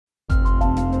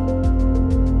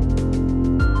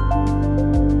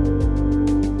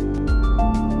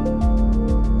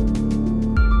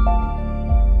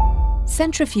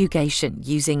Centrifugation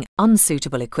using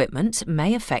unsuitable equipment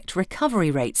may affect recovery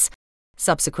rates.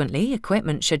 Subsequently,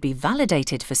 equipment should be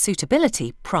validated for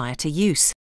suitability prior to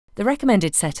use. The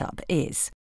recommended setup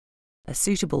is a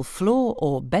suitable floor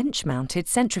or bench-mounted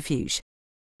centrifuge,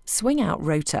 swing-out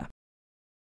rotor,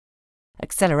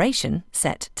 acceleration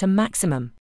set to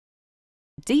maximum,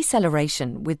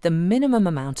 deceleration with the minimum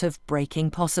amount of braking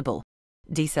possible.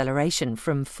 Deceleration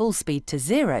from full speed to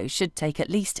 0 should take at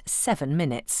least 7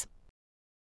 minutes.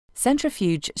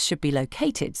 Centrifuge should be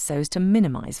located so as to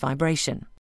minimize vibration.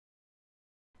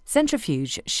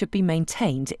 Centrifuge should be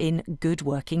maintained in good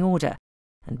working order,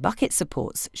 and bucket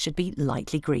supports should be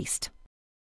lightly greased.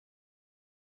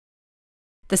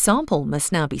 The sample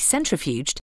must now be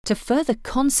centrifuged to further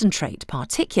concentrate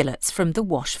particulates from the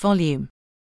wash volume.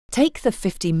 Take the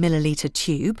 50 milliliter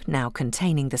tube now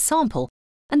containing the sample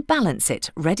and balance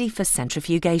it ready for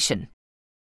centrifugation.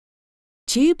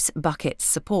 Tubes, buckets,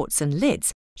 supports and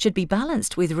lids should be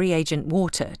balanced with reagent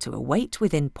water to a weight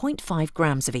within 0.5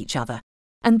 grams of each other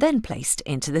and then placed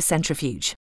into the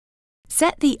centrifuge.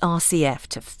 Set the RCF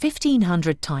to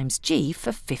 1500 times G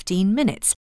for 15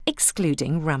 minutes,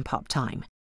 excluding ramp-up time.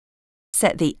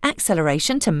 Set the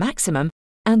acceleration to maximum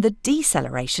and the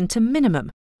deceleration to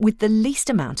minimum with the least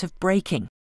amount of braking.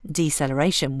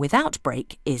 Deceleration without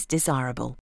brake is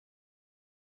desirable.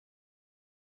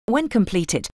 When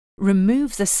completed,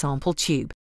 remove the sample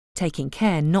tube, taking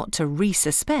care not to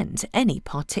resuspend any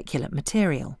particulate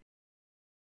material.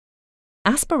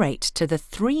 Aspirate to the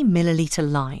 3 milliliter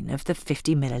line of the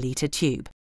 50 milliliter tube.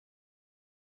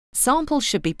 Sample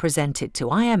should be presented to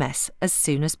IMS as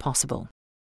soon as possible.